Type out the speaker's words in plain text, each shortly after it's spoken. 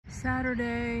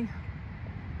Saturday.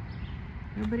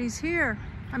 Nobody's here.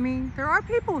 I mean, there are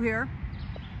people here,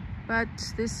 but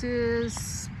this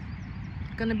is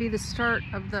gonna be the start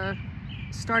of the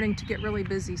starting to get really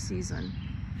busy season.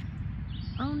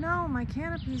 Oh no, my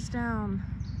canopy's down.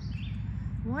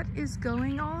 What is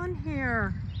going on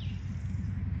here?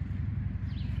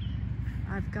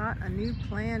 I've got a new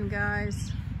plan,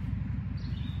 guys.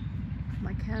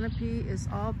 My canopy is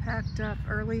all packed up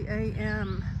early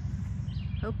AM.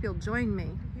 Hope you'll join me.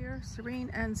 Here,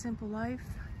 Serene and Simple Life,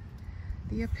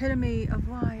 the epitome of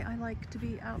why I like to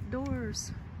be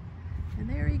outdoors. And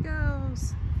there he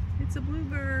goes. It's a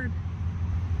bluebird.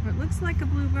 Or it looks like a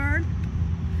bluebird.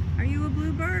 Are you a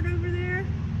bluebird over there?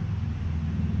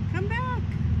 Come back.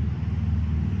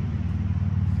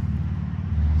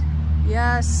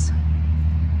 Yes.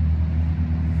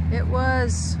 It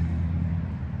was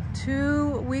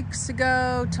 2 weeks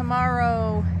ago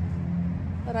tomorrow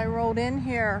that I rolled in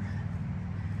here.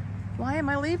 Why am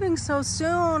I leaving so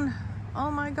soon? Oh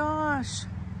my gosh.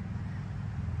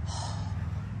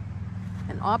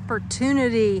 An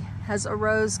opportunity has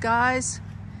arose, guys.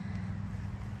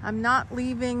 I'm not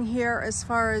leaving here as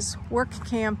far as work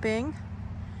camping.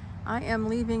 I am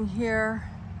leaving here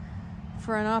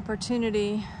for an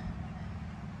opportunity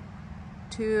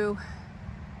to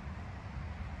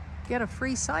get a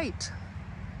free site.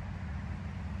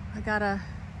 I gotta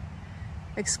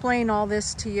explain all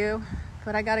this to you,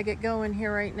 but I gotta get going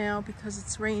here right now because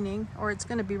it's raining, or it's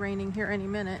gonna be raining here any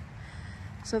minute.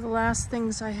 So the last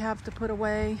things I have to put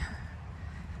away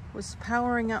was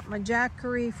powering up my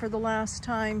Jackery for the last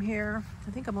time here.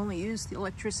 I think I've only used the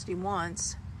electricity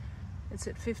once. It's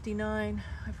at 59.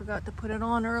 I forgot to put it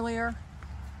on earlier.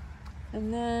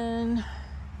 And then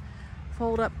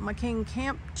fold up my king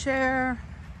camp chair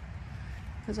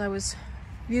because I was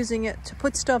using it to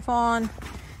put stuff on.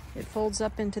 It folds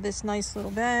up into this nice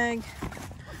little bag.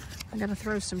 I gotta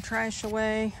throw some trash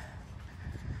away.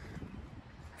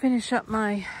 Finish up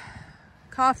my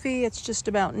coffee. It's just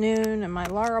about noon, and my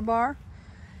Lara bar,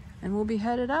 and we'll be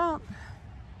headed out.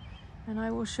 And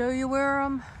I will show you where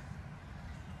I'm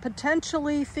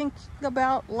potentially thinking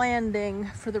about landing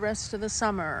for the rest of the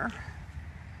summer.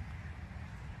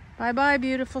 Bye-bye,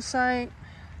 beautiful sight.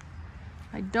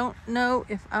 I don't know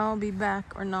if I'll be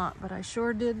back or not, but I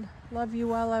sure did love you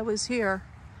while I was here.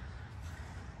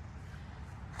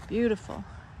 Beautiful.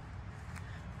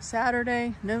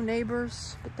 Saturday, no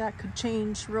neighbors, but that could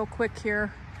change real quick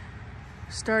here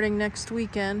starting next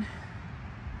weekend.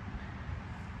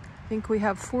 I think we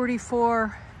have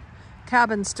 44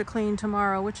 cabins to clean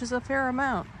tomorrow, which is a fair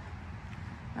amount.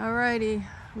 Alrighty,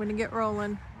 I'm gonna get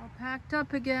rolling. All packed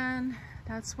up again.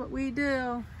 That's what we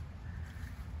do.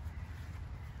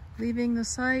 Leaving the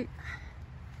site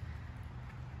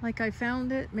like I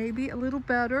found it, maybe a little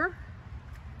better.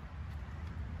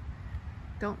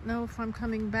 Don't know if I'm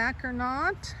coming back or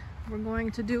not. We're going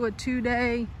to do a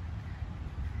 2-day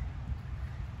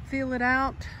feel it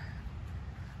out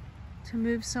to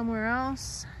move somewhere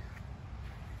else.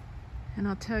 And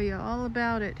I'll tell you all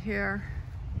about it here.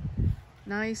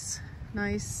 Nice,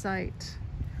 nice site.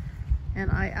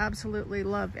 And I absolutely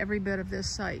love every bit of this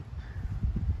site.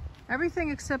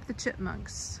 Everything except the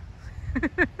chipmunks.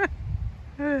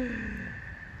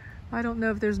 I don't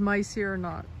know if there's mice here or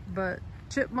not, but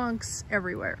chipmunks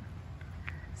everywhere.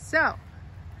 So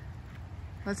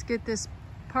let's get this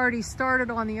party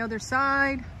started on the other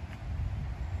side.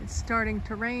 It's starting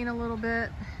to rain a little bit,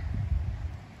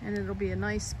 and it'll be a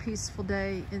nice peaceful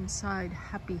day inside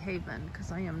Happy Haven,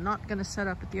 because I am not going to set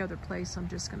up at the other place. I'm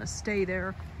just going to stay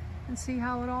there and see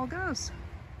how it all goes.